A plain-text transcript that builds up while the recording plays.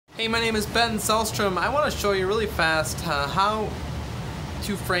Hey, my name is Ben Selstrom. I want to show you really fast how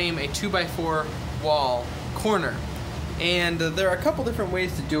to frame a 2x4 wall corner. And there are a couple different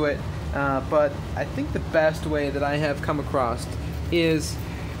ways to do it, but I think the best way that I have come across is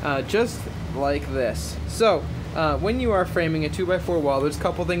just like this. So when you are framing a 2x4 wall, there's a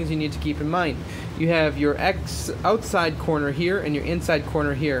couple things you need to keep in mind. You have your outside corner here and your inside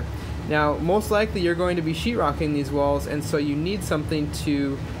corner here. Now, most likely you're going to be sheetrocking these walls, and so you need something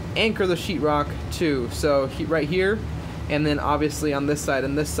to anchor the sheetrock to. So right here, and then obviously on this side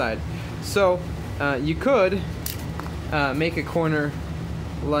and this side. So you could make a corner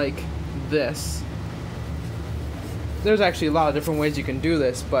like this. There's actually a lot of different ways you can do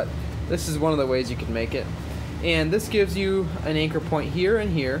this, but this is one of the ways you can make it. And this gives you an anchor point here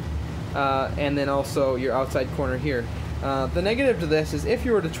and here, and then also your outside corner here. The negative to this is if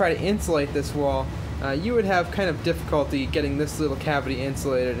you were to try to insulate this wall, you would have kind of difficulty getting this little cavity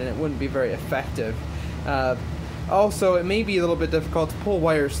insulated, and it wouldn't be very effective. Also, it may be a little bit difficult to pull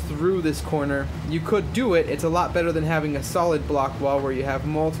wires through this corner. You could do it. It's a lot better than having a solid block wall where you have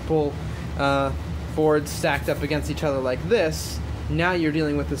multiple boards stacked up against each other like this. Now you're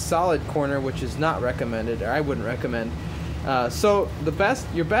dealing with a solid corner, which is not recommended, or I wouldn't recommend. So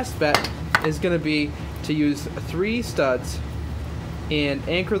your best bet is going to be to use 3 studs and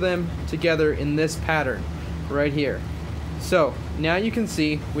anchor them together in this pattern right here. So now you can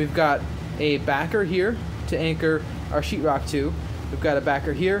see we've got a backer here to anchor our sheetrock to. We've got a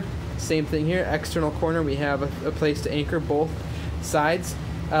backer here, same thing here, external corner, we have a place to anchor both sides.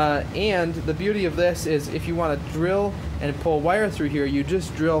 And the beauty of this is if you want to drill and pull wire through here, you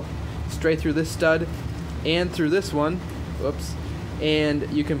just drill straight through this stud and through this one, whoops, and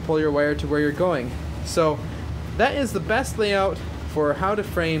you can pull your wire to where you're going. So that is the best layout for how to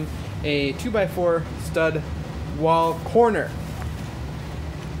frame a 2x4 stud wall corner.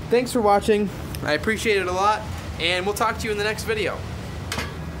 Thanks for watching. I appreciate it a lot, and we'll talk to you in the next video.